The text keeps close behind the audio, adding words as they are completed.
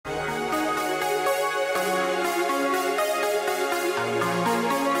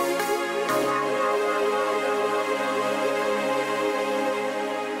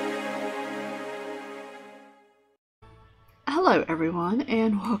Hello everyone,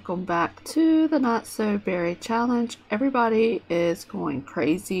 and welcome back to the Not So Berry Challenge. Everybody is going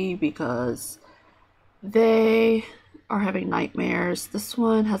crazy because they are having nightmares. This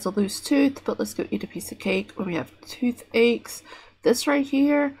one has a loose tooth, but let's go eat a piece of cake when we have toothaches. This right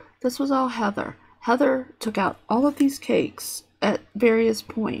here, this was all Heather. Heather took out all of these cakes at various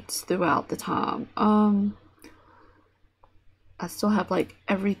points throughout the time. I still have like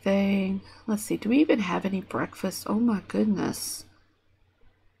everything. Let's see, do we even have any breakfast? Oh my goodness.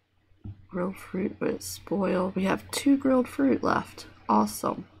 Grilled fruit, but it's spoiled. We have 2 grilled fruit left.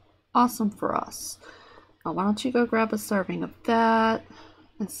 Awesome. Awesome for us. Now, why don't you go grab a serving of that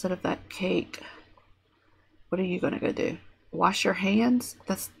instead of that cake? What are you gonna go do? Wash your hands?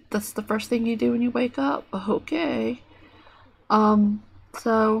 That's the first thing you do when you wake up? Okay.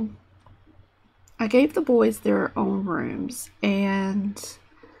 So I gave the boys their own rooms, and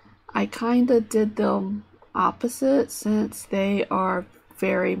I kind of did them opposite since they are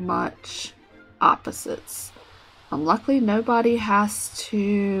very much opposites. Luckily, nobody has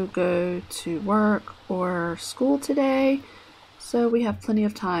to go to work or school today, so we have plenty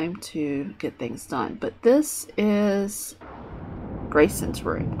of time to get things done. But this is Grayson's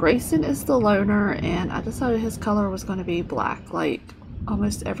room. Grayson is the loner, and I decided his color was going to be black. Like,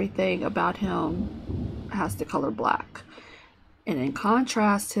 almost everything about him has the color black. And in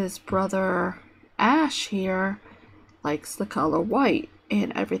contrast, his brother Ash here likes the color white,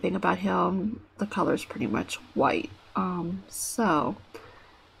 and everything about him, the color is pretty much white. So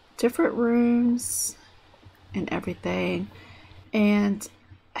different rooms and everything. And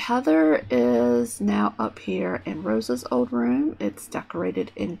Heather is now up here in Rosa's old room. It's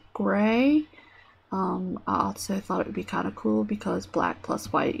decorated in gray. I also thought it would be kind of cool because black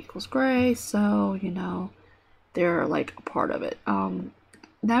plus white equals gray, so you know they're like a part of it.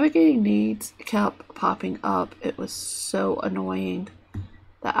 Navigating needs kept popping up. It was so annoying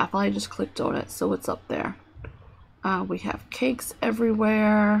that I finally just clicked on it, so it's up there. We have cakes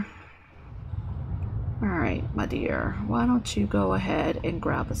everywhere. Alright, my dear, why don't you go ahead and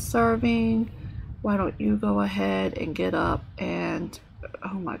grab a serving? Why don't you go ahead and get up and...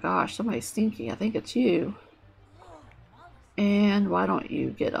 Oh my gosh, somebody's stinky. I think it's you. And why don't you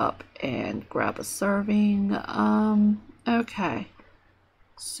get up and grab a serving? Okay.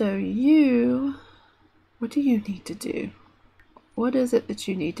 So you... What do you need to do? What is it that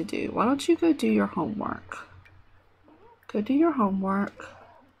you need to do? Why don't you go do your homework? Go do your homework.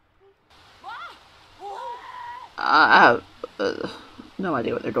 No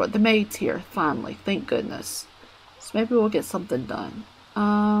idea what they're doing. The maid's here, finally. Thank goodness. So maybe we'll get something done.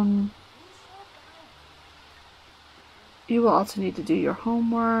 You will also need to do your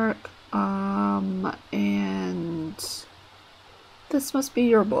homework. And this must be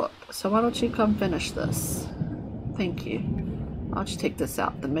your book. So why don't you come finish this? Thank you. Why don't you take this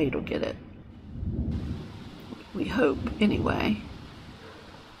out? The maid will get it. We hope, anyway.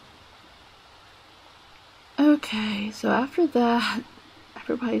 Okay, so after that,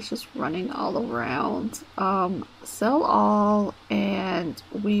 everybody's just running all around. Sell all and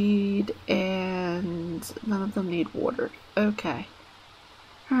weed, and none of them need watered. Okay.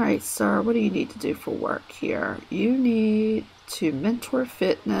 Alright, sir, what do you need to do for work here? You need to mentor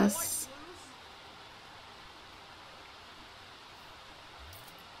fitness.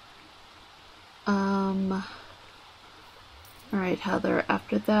 Alright, Heather,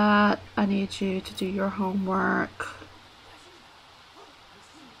 after that, I need you to do your homework.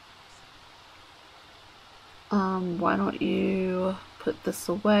 Why don't you put this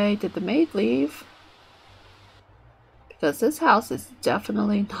away? Did the maid leave? Because this house is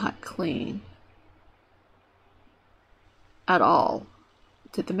definitely not clean. At all.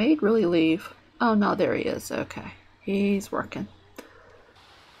 Did the maid really leave? Oh no, there he is. Okay. He's working.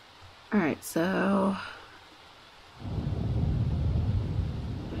 Alright, so...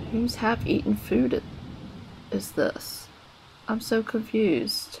 Whose half-eaten food is this? I'm so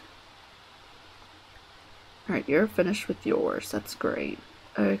confused. Alright, you're finished with yours. That's great.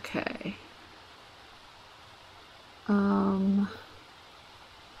 Okay. I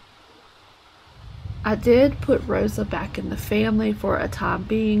did put Rosa back in the family for a time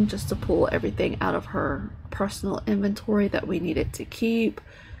being, just to pull everything out of her personal inventory that we needed to keep,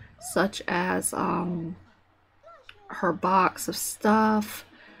 such as her box of stuff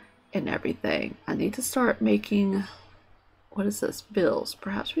and everything. I need to start making, what is this, bills.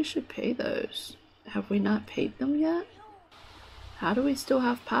 Perhaps we should pay those. Have we not paid them yet? How do we still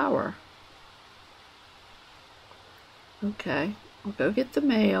have power? Okay, I'll go get the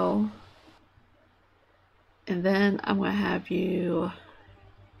mail. And then I'm going to have you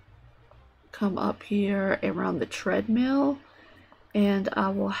come up here and run the treadmill. And I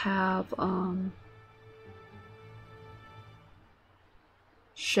will have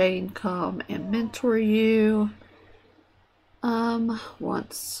Shane come and mentor you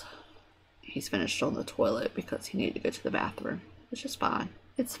once he's finished on the toilet because he needed to go to the bathroom, which is fine.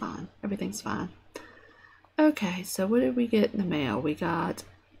 It's fine. Everything's fine. Okay, so what did we get in the mail? We got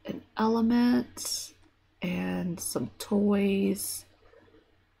an element and some toys.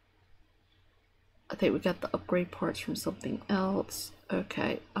 I think we got the upgrade parts from something else.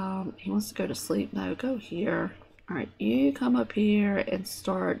 Okay, he wants to go to sleep. No, go here. All right, you come up here and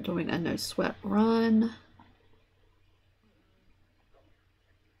start doing a no sweat run.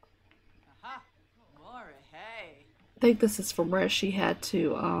 I think this is from where she had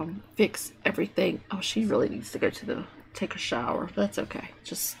to fix everything. Oh, she really needs to go to take a shower. That's okay.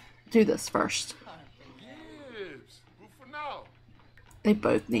 Just do this first. They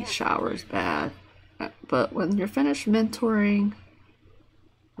both need showers bad. But when you're finished mentoring,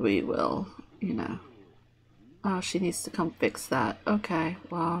 we will, you know. Oh, she needs to come fix that. Okay,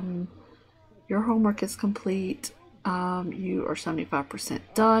 well, your homework is complete. You are 75%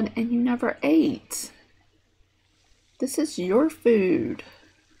 done, and you never ate. This is your food.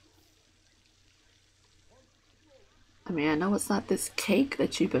 I mean, I know it's not this cake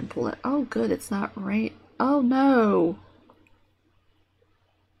that you've been pulling. Oh, good, it's not rain. Oh, no.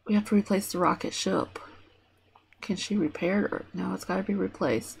 We have to replace the rocket ship. Can she repair it? No, it's got to be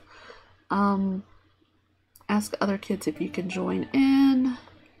replaced. Ask other kids if you can join in.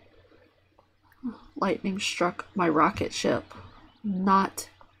 Lightning struck my rocket ship. Not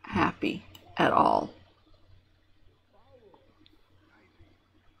happy at all.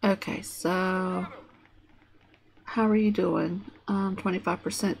 Okay, so how are you doing?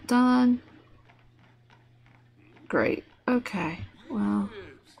 25% done. Great. Okay, well,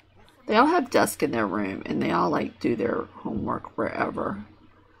 they all have desks in their room and they all like do their homework wherever.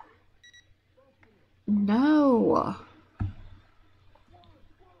 No.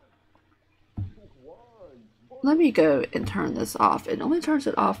 Let me go and turn this off. It only turns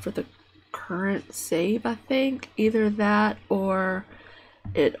it off for the current save, I think. Either that or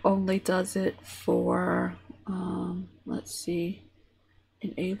it only does it for, let's see,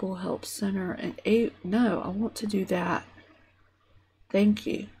 enable help center and no, I want to do that. Thank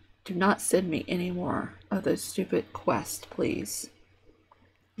you. Do not send me any more of those stupid quests, please.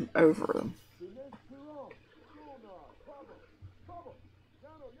 I'm over them.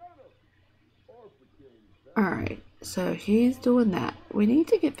 Alright, so he's doing that. We need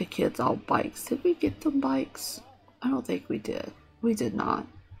to get the kids all bikes. Did we get them bikes? I don't think we did. We did not.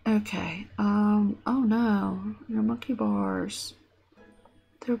 Okay, oh no, your monkey bars.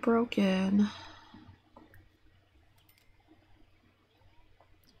 They're broken.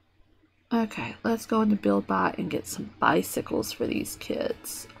 Okay, let's go into Build Buy and get some bicycles for these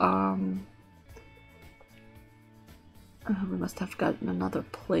kids. We must have gotten another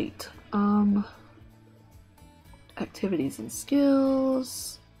plate. Activities and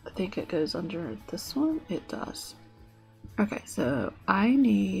skills. I think it goes under this one. It does. Okay, so I'm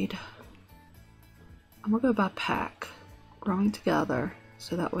gonna go by pack. Growing together,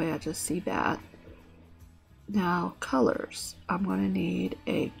 so that way I just see that. Now, colors. I'm going to need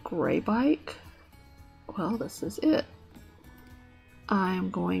a gray bike. Well, this is it. I'm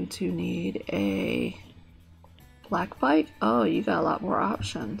going to need a black bike. Oh, you got a lot more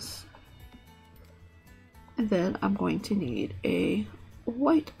options. And then I'm going to need a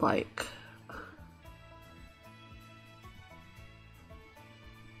white bike.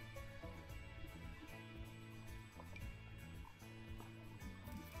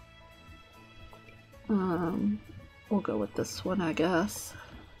 We'll go with this one, I guess.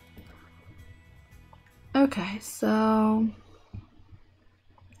 Okay, so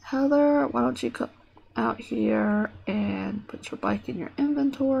Heather, why don't you come out here and put your bike in your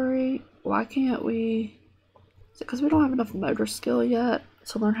inventory? Why can't we? Is it because we don't have enough motor skill yet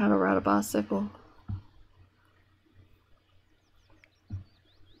to learn how to ride a bicycle?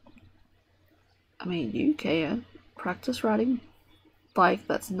 I mean, you can practice riding bike.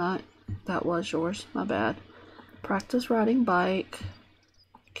 That was yours, my bad. Practice riding bike.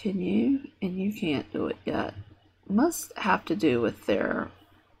 Can you? And you can't do it yet. Must have to do with their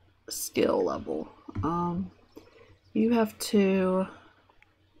skill level. You have to,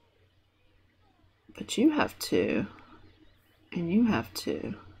 but you have to, and you have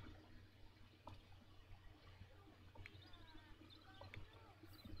to.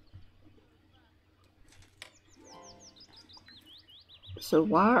 So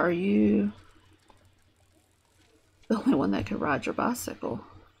why are you the only one that can ride your bicycle?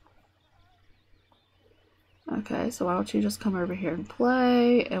 Okay, Okay, so why don't you just come over here and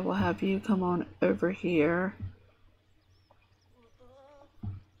play, and we'll have you come on over here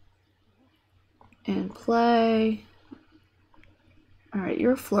and play. Alright,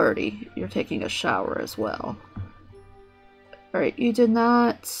 you're flirty. You're taking a shower as well. Alright, you did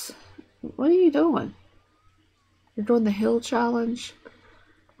not... What are you doing? You're doing the hill challenge?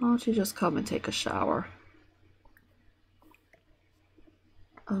 Why don't you just come and take a shower?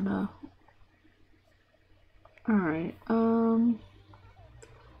 Oh no. Alright,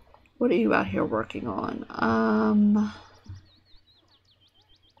 what are you out here working on?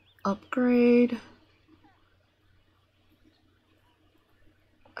 Upgrade.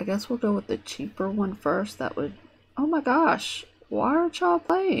 I guess we'll go with the cheaper one first. That would... Oh my gosh, why aren't y'all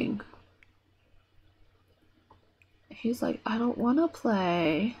playing? He's like, I don't want to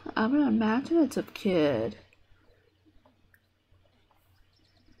play. I'm an imaginative kid.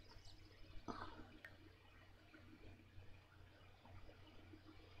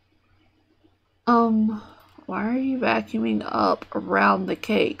 Why are you vacuuming up around the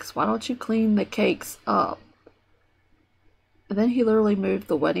cakes? Why don't you clean the cakes up? And then he literally moved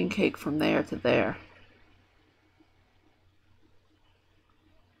the wedding cake from there to there.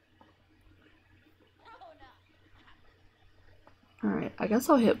 Alright, I guess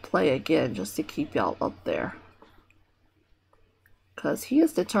I'll hit play again just to keep y'all up there. Because he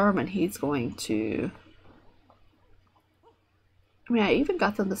is determined he's going to... I mean, I even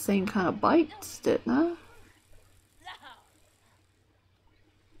got them the same kind of bikes, didn't I?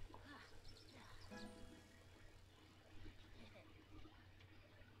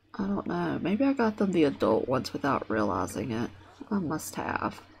 I don't know. Maybe I got them the adult ones without realizing it. I must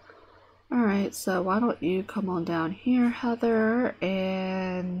have. Alright, so why don't you come on down here, Heather,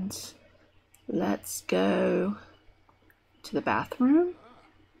 and let's go to the bathroom.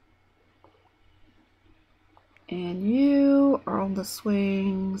 And you are on the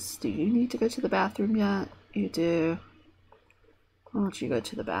swings. Do you need to go to the bathroom yet? You do. Why don't you go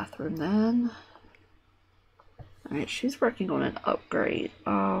to the bathroom then? Alright, she's working on an upgrade.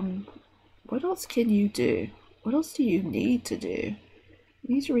 What else can you do? What else do you need to do?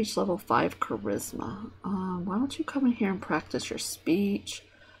 You need to reach level 5 charisma. Why don't you come in here and practice your speech?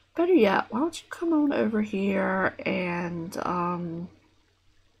 Better yet, why don't you come on over here and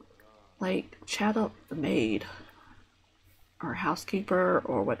like chat up the maid or housekeeper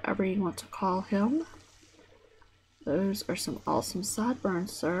or whatever you want to call him. Those are some awesome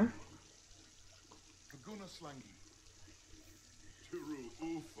sideburns, sir.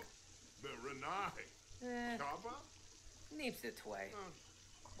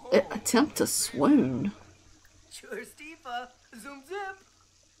 Attempt to swoon.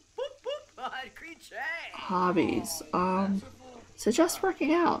 Hobbies. Suggest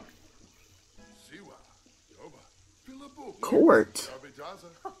working out. Court.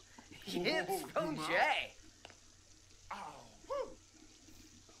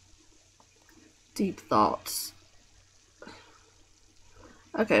 Deep thoughts.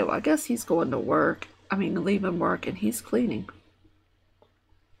 Okay, well, I guess he's going to work. I mean, leaving work and he's cleaning.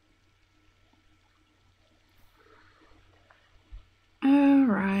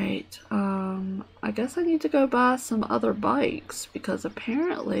 Alright, I guess I need to go buy some other bikes because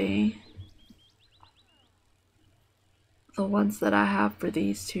apparently the ones that I have for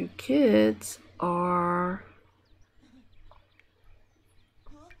these two kids are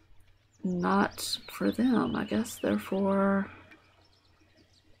not for them. I guess they're for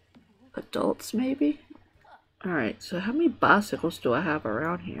adults, maybe? Alright, so how many bicycles do I have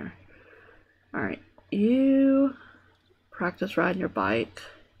around here? Alright, you practice riding your bike.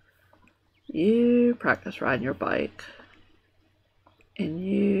 You practice riding your bike. And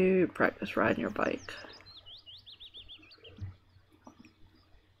you practice riding your bike.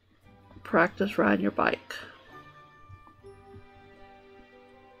 Practice riding your bike.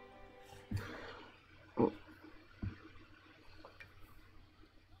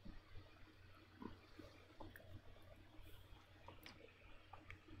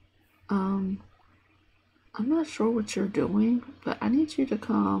 I'm not sure what you're doing, but I need you to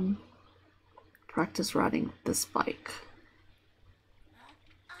come practice riding this bike.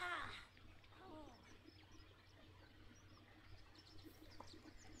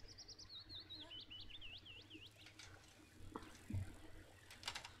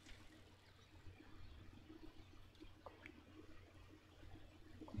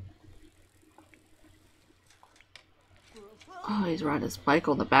 Oh, he's riding his bike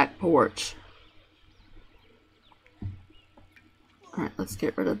on the back porch. Alright, let's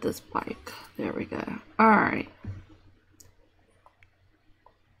get rid of this bike. There we go. Alright.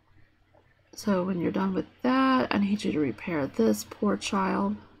 So when you're done with that, I need you to repair this poor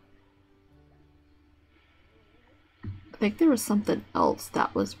child. I think there was something else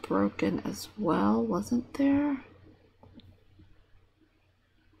that was broken as well, wasn't there?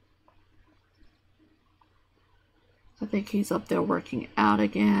 I think he's up there working out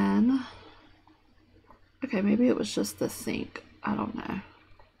again. Okay, maybe it was just the sink. I don't know.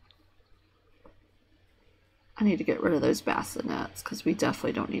 I need to get rid of those bassinets because we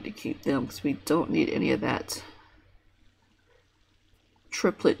definitely don't need to keep them because we don't need any of that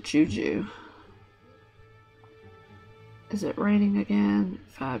triplet juju. Is it raining again?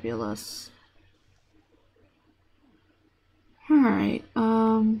 Fabulous. Alright,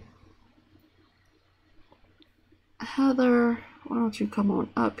 Heather, why don't you come on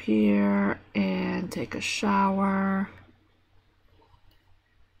up here and take a shower?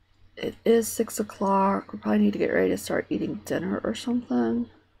 It is 6 o'clock. We probably need to get ready to start eating dinner or something.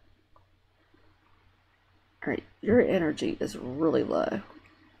 Alright, your energy is really low.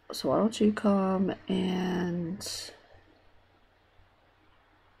 So why don't you come and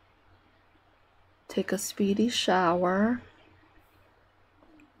take a speedy shower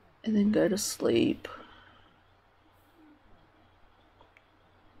and then go to sleep.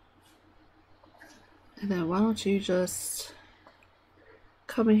 And then why don't you just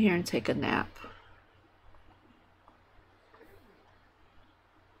come in here and take a nap.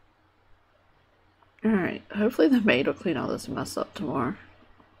 Alright, hopefully the maid will clean all this mess up tomorrow.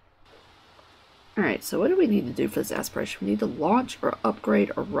 Alright, so what do we need to do for this aspiration? We need to launch or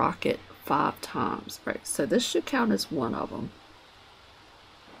upgrade a rocket 5 times. Right, so this should count as one of them.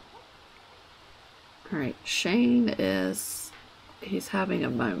 Alright, Shane he's having a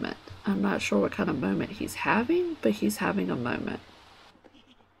moment. I'm not sure what kind of moment he's having, but he's having a moment.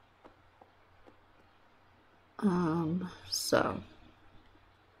 So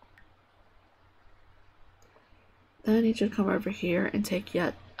then I need you to come over here and take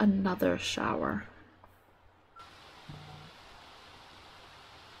yet another shower.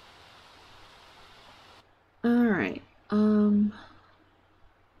 Alright,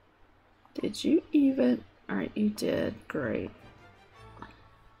 did you even? Alright, you did. Great.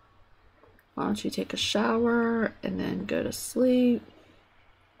 Why don't you take a shower and then go to sleep?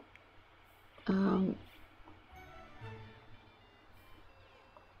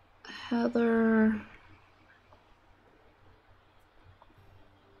 Heather.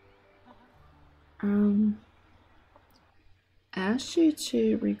 Asked you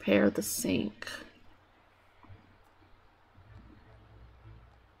to repair the sink.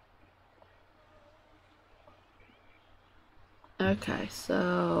 Okay,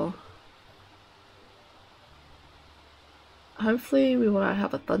 so hopefully we will not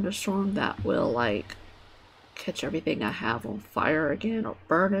have a thunderstorm that will like catch everything I have on fire again, or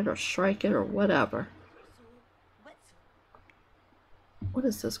burn it, or strike it, or whatever. What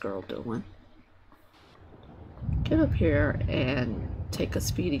is this girl doing? Get up here and take a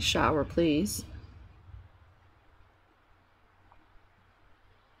speedy shower, please.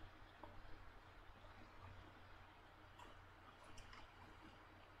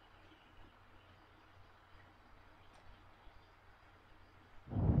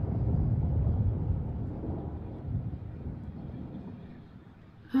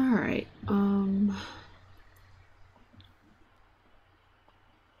 Alright, oh,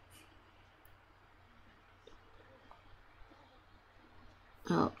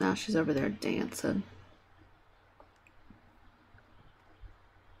 now she's over there dancing.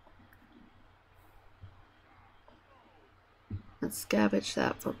 Let's scavenge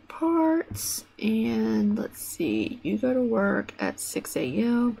that for parts, and let's see, you go to work at 6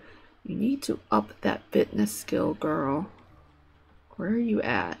 a.m. You need to up that fitness skill, girl. Where are you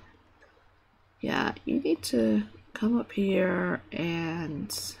at? Yeah, you need to come up here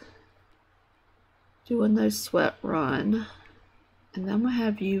and do a no sweat run. And then we'll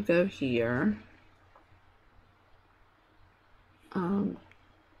have you go here.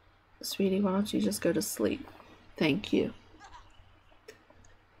 Sweetie, why don't you just go to sleep? Thank you.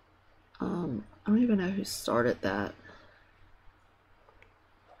 I don't even know who started that.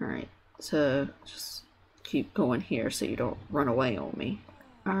 Alright, so just keep going here so you don't run away on me.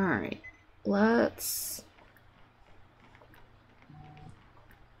 Alright, let's...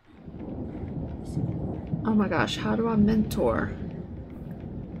 Oh my gosh, how do I mentor?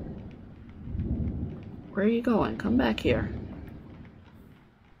 Where are you going? Come back here.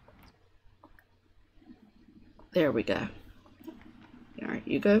 There we go. Alright,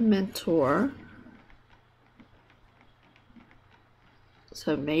 you go mentor.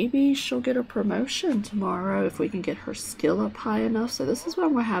 So maybe she'll get a promotion tomorrow if we can get her skill up high enough. So this is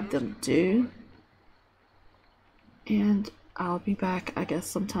what we'll have them do. And I'll be back, I guess,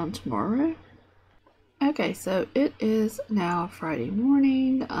 sometime tomorrow. Okay, so it is now Friday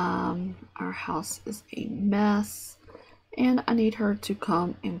morning. Our house is a mess. And I need her to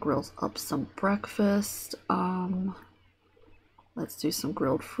come and grill up some breakfast. Let's do some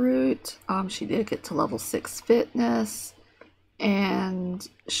grilled fruit. She did get to level 6 fitness. And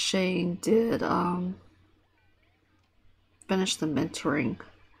Shane did finish the mentoring.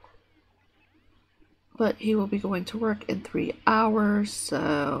 But he will be going to work in 3 hours,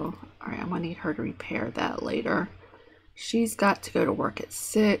 so alright, I'm gonna need her to repair that later. She's got to go to work at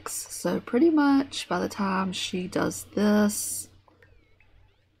 6, so pretty much by the time she does this,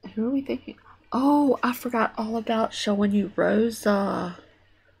 who are we thinking? Oh, I forgot all about showing you Rosa.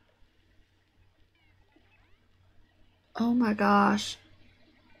 Oh my gosh.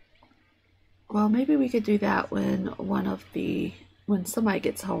 Well, maybe we could do that when when somebody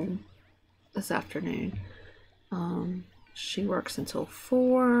gets home this afternoon. She works until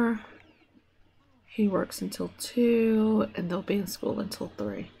 4. He works until 2, and they'll be in school until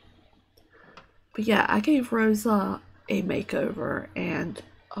 3. But yeah, I gave Rosa a makeover, and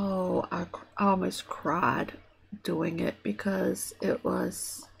oh, I almost cried doing it because it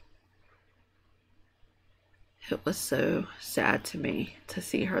was so sad to me to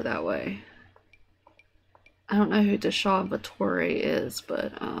see her that way. I don't know who Deshawn Vittori is,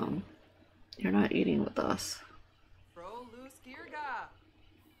 but you're not eating with us.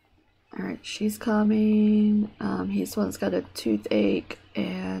 Alright, she's coming. He's the one that's got a toothache,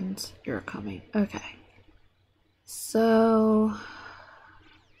 and you're coming. Okay. So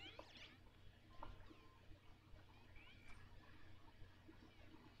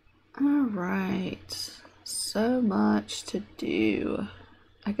alright. So much to do.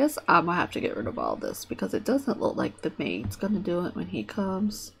 I guess I'm gonna have to get rid of all this because it doesn't look like the maid's gonna do it when he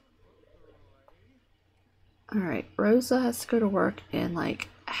comes. Alright, Rosa has to go to work in like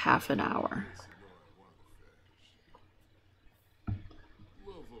half an hour.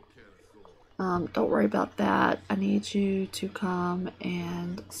 Don't worry about that. I need you to come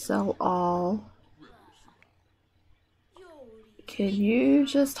and sell all. Can you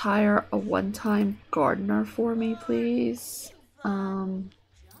just hire a one-time gardener for me, please?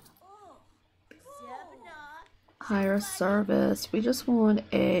 Hire a service. We just want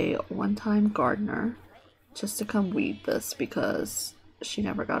a one-time gardener just to come weed this because she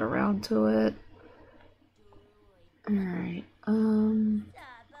never got around to it. Alright,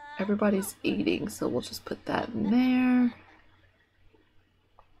 everybody's eating, so we'll just put that in there.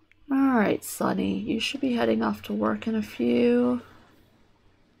 Alright, Sunny, you should be heading off to work in a few.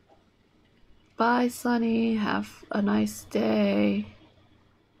 Bye, Sunny. Have a nice day.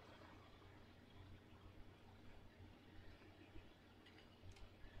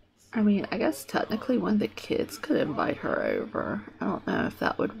 I mean, I guess technically one of the kids could invite her over. I don't know if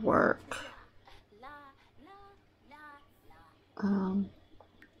that would work. I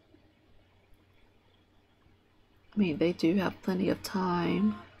mean, they do have plenty of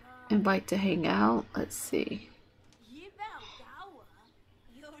time. Invite to hang out. Let's see.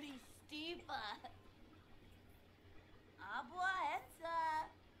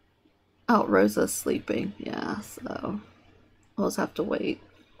 Oh, Rosa's sleeping. Yeah, so we'll just have to wait.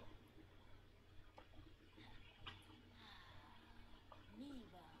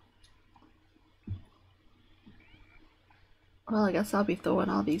 Well, I guess I'll be throwing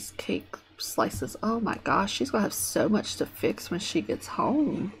all these cake slices. Oh my gosh, she's gonna have so much to fix when she gets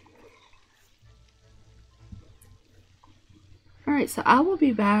home. Alright, so I will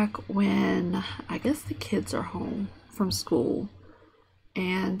be back when I guess the kids are home from school.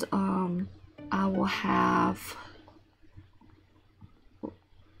 And I will have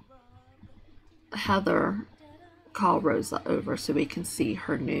Heather call Rosa over so we can see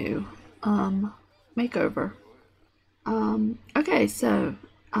her new makeover. Okay, so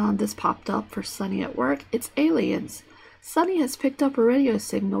this popped up for Sunny at work. It's aliens. Sunny has picked up a radio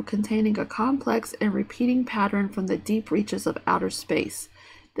signal containing a complex and repeating pattern from the deep reaches of outer space.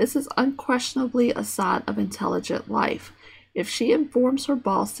 This is unquestionably a sign of intelligent life. If she informs her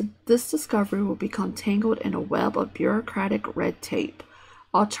boss, this discovery will become tangled in a web of bureaucratic red tape.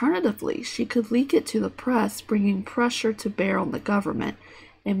 Alternatively, she could leak it to the press, bringing pressure to bear on the government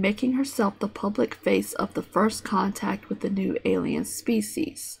and making herself the public face of the first contact with the new alien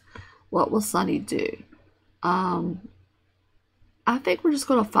species. What will Sunny do? I think we're just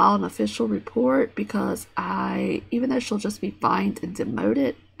going to file an official report because even though she'll just be fined and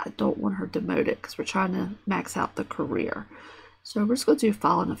demoted, I don't want her demoted because we're trying to max out the career. So we're just going to do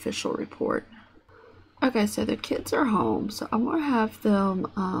file an official report. Okay, so the kids are home, so I'm going to have them,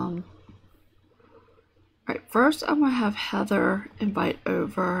 right, first I'm going to have Heather invite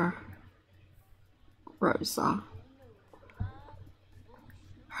over Rosa.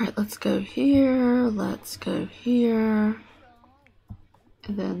 Alright, let's go here, let's go here,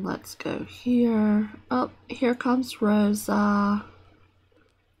 and then let's go here. Oh, here comes Rosa.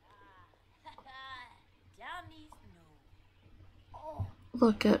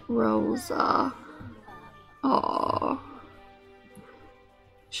 Look at Rosa. Aww.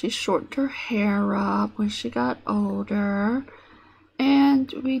 She shortened her hair up when she got older.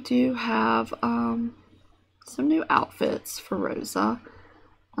 And we do have some new outfits for Rosa.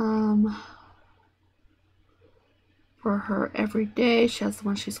 For her everyday, she has the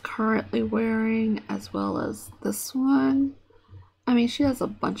one she's currently wearing, as well as this one. I mean, she has a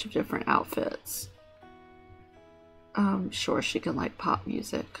bunch of different outfits. Sure, she can like pop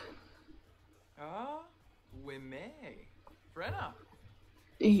music.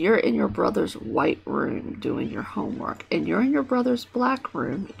 You're in your brother's white room doing your homework, and you're in your brother's black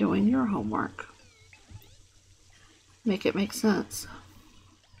room doing your homework. Make it make sense.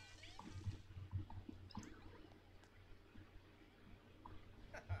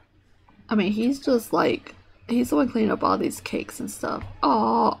 I mean, he's just like, he's the one cleaning up all these cakes and stuff.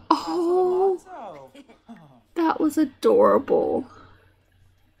 Oh, that was adorable.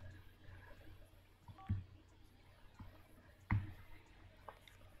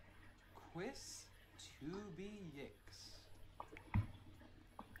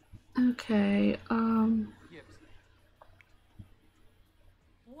 Okay,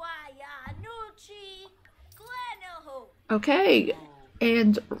 okay,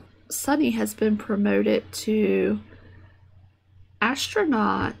 and Sunny has been promoted to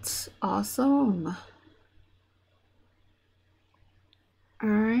astronaut. Awesome.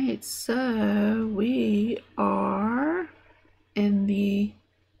 Alright, so we are in the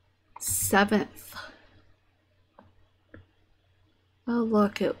 7th. Oh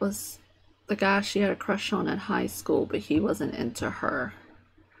look, it was the guy she had a crush on in high school, but he wasn't into her.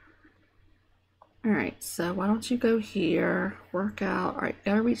 Alright, so why don't you go here, work out. Alright,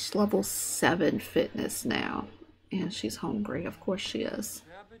 gotta reach level 7 fitness now. And she's hungry, of course she is.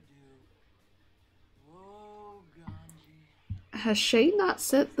 Has Shane not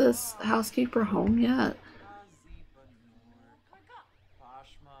sent this housekeeper home yet?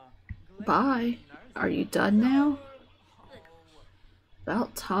 Bye. Are you done now?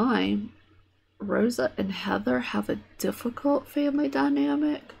 About time. Rosa and Heather have a difficult family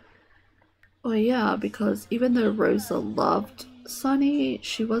dynamic. Well, yeah, because even though Rosa loved Sunny,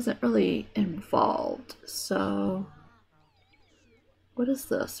 she wasn't really involved. So, what is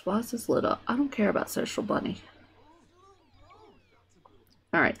this? Why is this lit up? I don't care about Social Bunny.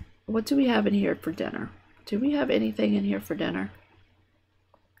 Alright, what do we have in here for dinner? Do we have anything in here for dinner?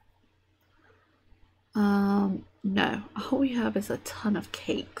 No. All we have is a ton of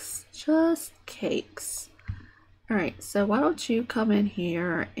cakes. Just cakes. Alright, so why don't you come in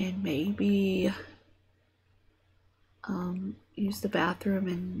here and maybe use the bathroom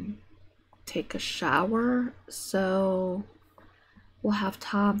and take a shower, so we'll have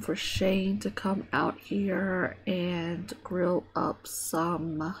time for Shane to come out here and grill up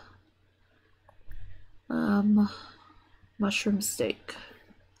some mushroom steak.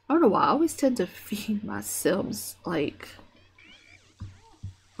 I don't know why, I always tend to feed my Sims like,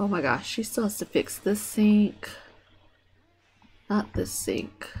 oh my gosh, she still has to fix this sink. Not this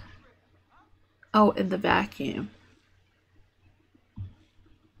sink. Oh, and the vacuum.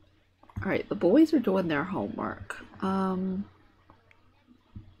 Alright, the boys are doing their homework.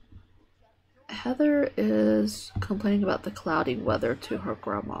 Heather is complaining about the cloudy weather to her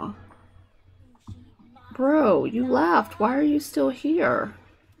grandma. Bro, you left. Why are you still here?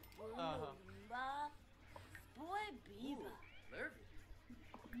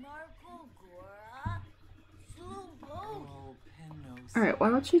 Alright, why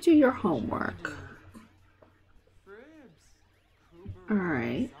don't you do your homework?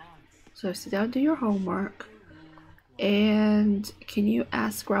 Alright, so sit down and do your homework. And can you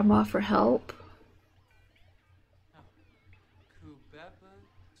ask Grandma for help?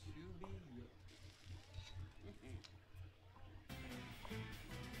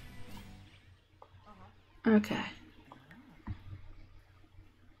 Okay.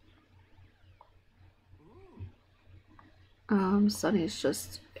 Sunny's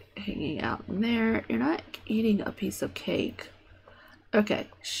just hanging out in there. You're not eating a piece of cake. Okay,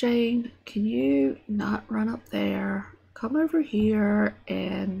 Shane, can you not run up there? Come over here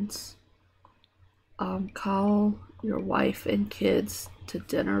and call your wife and kids to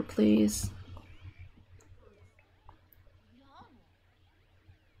dinner, please?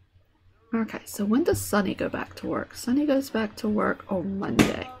 Okay, so when does Sunny go back to work? Sunny goes back to work on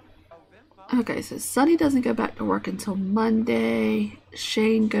Monday. Okay, so Sunny doesn't go back to work until Monday.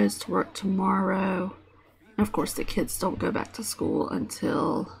 Shane goes to work tomorrow. And of course, the kids don't go back to school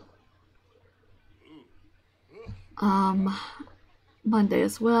until Monday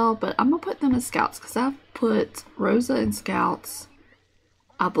as well. But I'm gonna put them in Scouts because I've put Rosa in Scouts.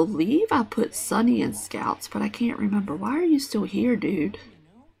 I believe I put Sunny in Scouts, but I can't remember. Why are you still here, dude?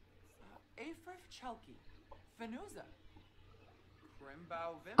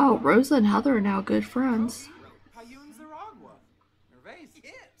 Oh, Rosa and Heather are now good friends.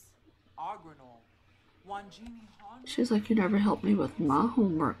 She's like, you never helped me with my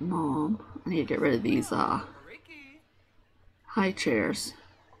homework, Mom. I need to get rid of these high chairs.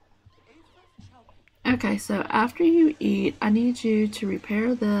 Okay, so after you eat, I need you to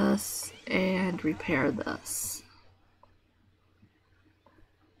repair this and repair this.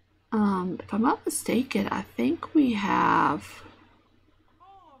 If I'm not mistaken, I think we have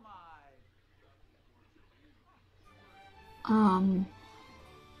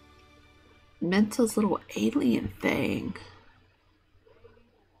Menta's little alien thing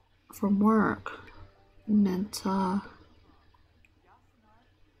from work. Menta.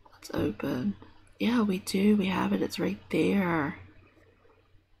 Let's open. Yeah, we do. We have it. It's right there.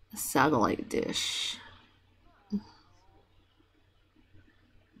 A satellite dish.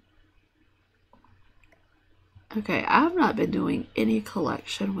 Okay, I've not been doing any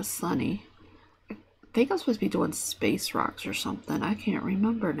collection with Sunny. I think I'm supposed to be doing space rocks or something. I can't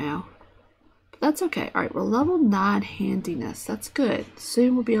remember now. But that's okay. Alright, we're level 9 handiness. That's good.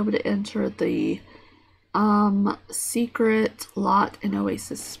 Soon we'll be able to enter the secret lot in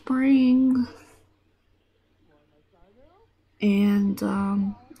Oasis Spring. And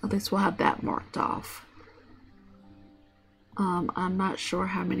at least we'll have that marked off. I'm not sure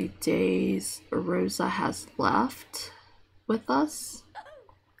how many days Rosa has left with us.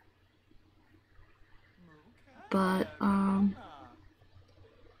 But,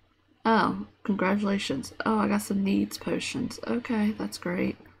 oh, congratulations. Oh, I got some needs potions. Okay, that's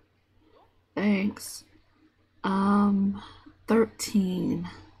great. Thanks. 13.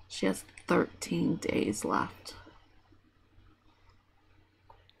 She has 13 days left.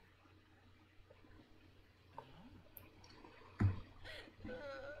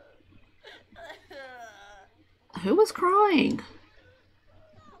 Who was crying?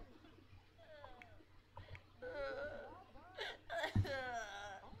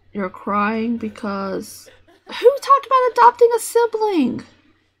 You're crying because... Who talked about adopting a sibling?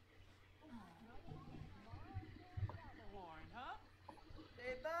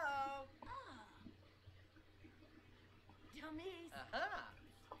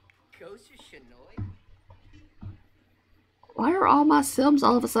 Why are all my Sims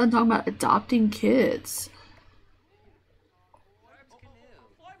all of a sudden talking about adopting kids?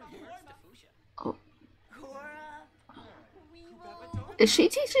 Oh. Is she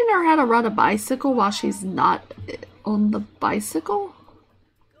teaching her how to ride a bicycle while she's not on the bicycle?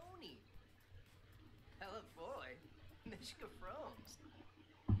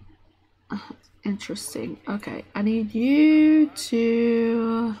 Interesting. Okay, I need you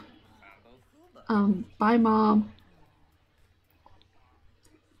to bye, Mom.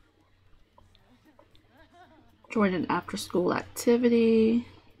 Join an after-school activity.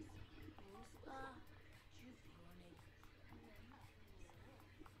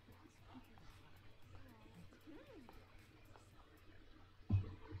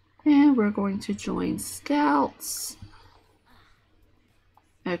 And we're going to join Scouts.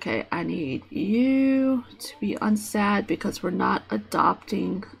 Okay, I need you to be unsad because we're not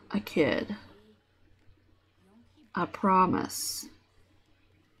adopting a kid. I promise.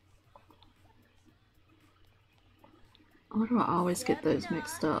 Why do I always get those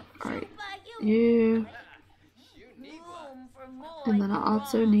mixed up? Alright, you. And then I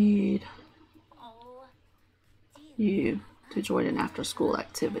also need you to join an after-school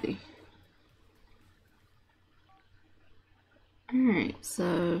activity. Alright,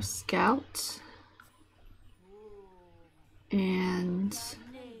 so Scout and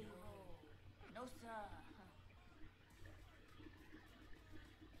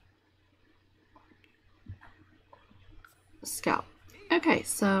Scout. Okay,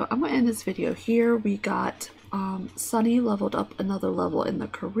 so I'm going to end this video here. We got Sunny leveled up another level in the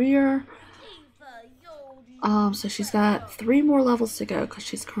career. So she's got 3 more levels to go because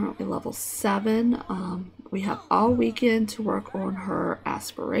she's currently level 7. we have all weekend to work on her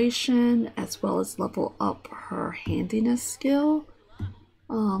aspiration as well as level up her handiness skill.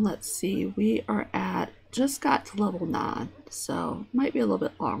 Let's see, we are at, just got to level 9, so might be a little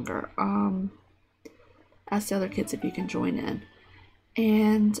bit longer. Ask the other kids if you can join in.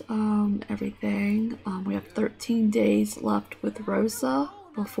 And everything. We have 13 days left with Rosa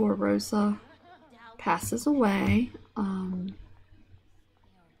before Rosa passes away. The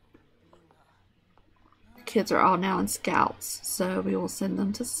kids are all now in Scouts, so we will send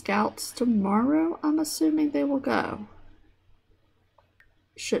them to Scouts tomorrow. I'm assuming they will go.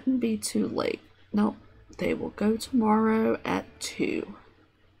 Shouldn't be too late. Nope, they will go tomorrow at 2.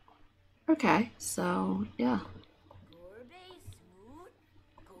 Okay, so yeah.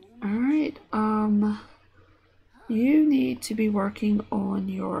 Alright, you need to be working on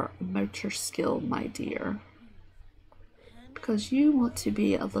your motor skill, my dear. Because you want to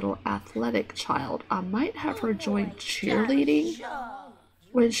be a little athletic child. I might have her join cheerleading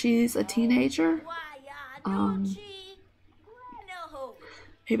when she's a teenager.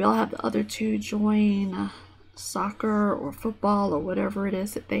 Maybe I'll have the other two join soccer or football or whatever it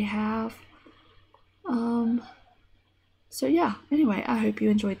is that they have. So yeah, anyway, I hope you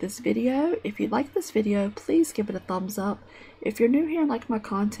enjoyed this video. If you like this video, please give it a thumbs up. If you're new here and like my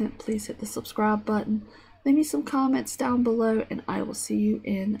content, please hit the subscribe button. Leave me some comments down below, and I will see you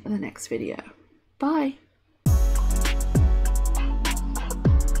in the next video. Bye!